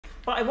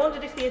But I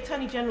wondered if the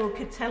Attorney-General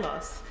could tell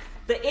us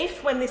that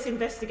if, when this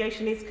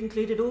investigation is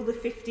concluded, all the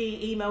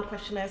 50 email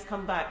questionnaires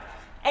come back,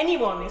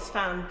 anyone is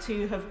found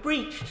to have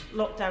breached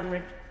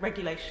lockdown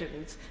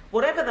regulations,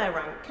 whatever their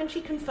rank, can she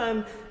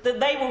confirm that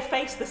they will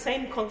face the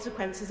same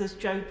consequences as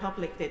Joe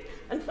Public did?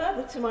 And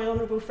further to my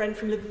honourable friend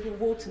from Liverpool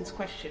Wharton's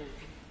question,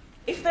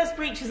 if there's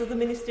breaches of the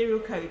ministerial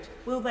code,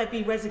 will there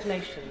be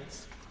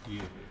resignations?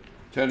 Yeah.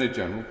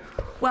 Attorney-General.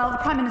 Well, the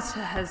Prime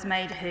Minister has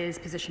made his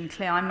position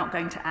clear. I'm not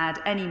going to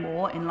add any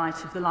more in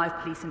light of the live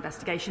police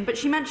investigation. But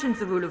she mentions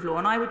the rule of law,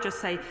 and I would just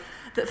say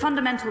that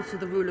fundamental to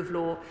the rule of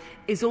law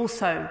is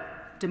also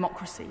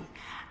democracy.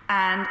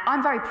 And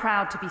I'm very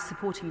proud to be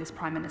supporting this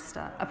Prime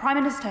Minister, a Prime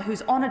Minister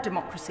who's honoured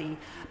democracy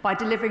by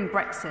delivering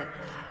Brexit,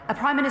 a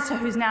Prime Minister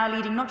who's now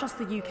leading not just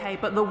the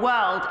UK but the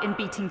world in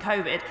beating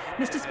COVID.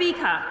 Mr.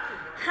 Speaker,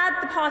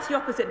 had the party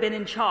opposite been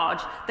in charge,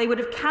 they would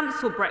have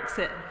cancelled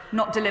Brexit,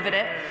 not delivered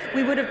it.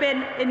 We would have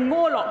been in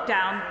more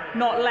lockdown,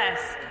 not less.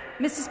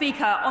 Mr.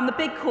 Speaker, on the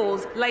big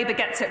calls, Labour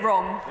gets it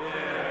wrong.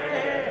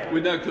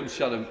 We now come to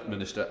Shadow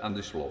Minister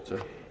Andy Slaughter.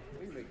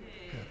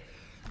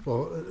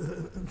 Well,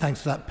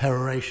 thanks for that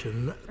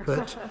peroration.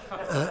 But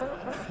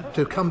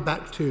to come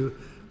back to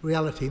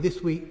reality,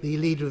 this week the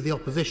Leader of the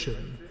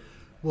Opposition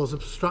was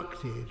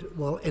obstructed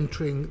while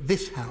entering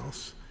this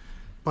House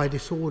by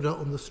disorder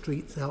on the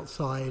streets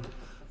outside,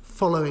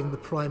 following the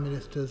Prime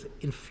Minister's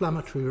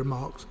inflammatory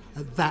remarks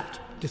at that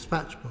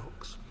dispatch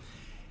box.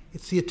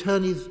 It's the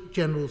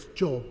Attorney-General's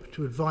job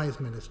to advise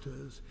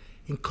ministers,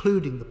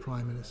 including the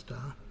Prime Minister,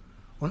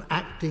 on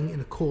acting in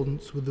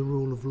accordance with the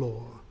rule of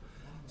law.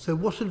 So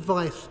what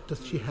advice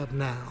does she have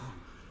now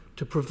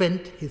to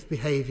prevent his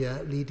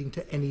behaviour leading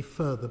to any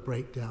further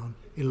breakdown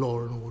in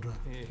law and order?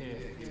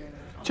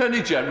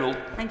 Attorney-General.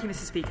 Thank you,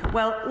 Mr. Speaker.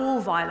 Well,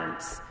 all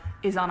violence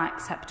is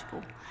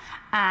unacceptable.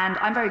 And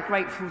I'm very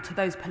grateful to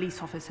those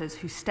police officers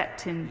who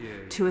stepped in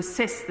to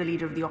assist the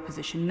Leader of the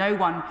Opposition. No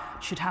one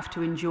should have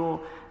to endure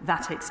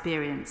that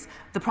experience.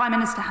 The Prime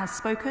Minister has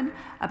spoken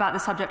about the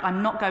subject.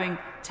 I'm not going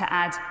to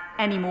add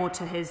any more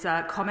to his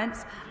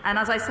comments. And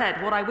as I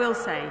said, what I will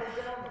say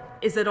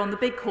is that on the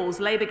big calls,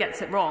 Labour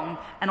gets it wrong,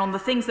 and on the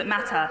things that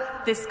matter,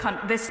 this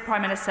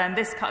Prime Minister and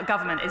this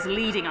government is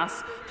leading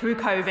us through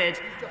COVID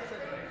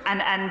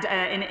and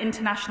in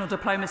international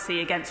diplomacy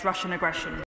against Russian aggression.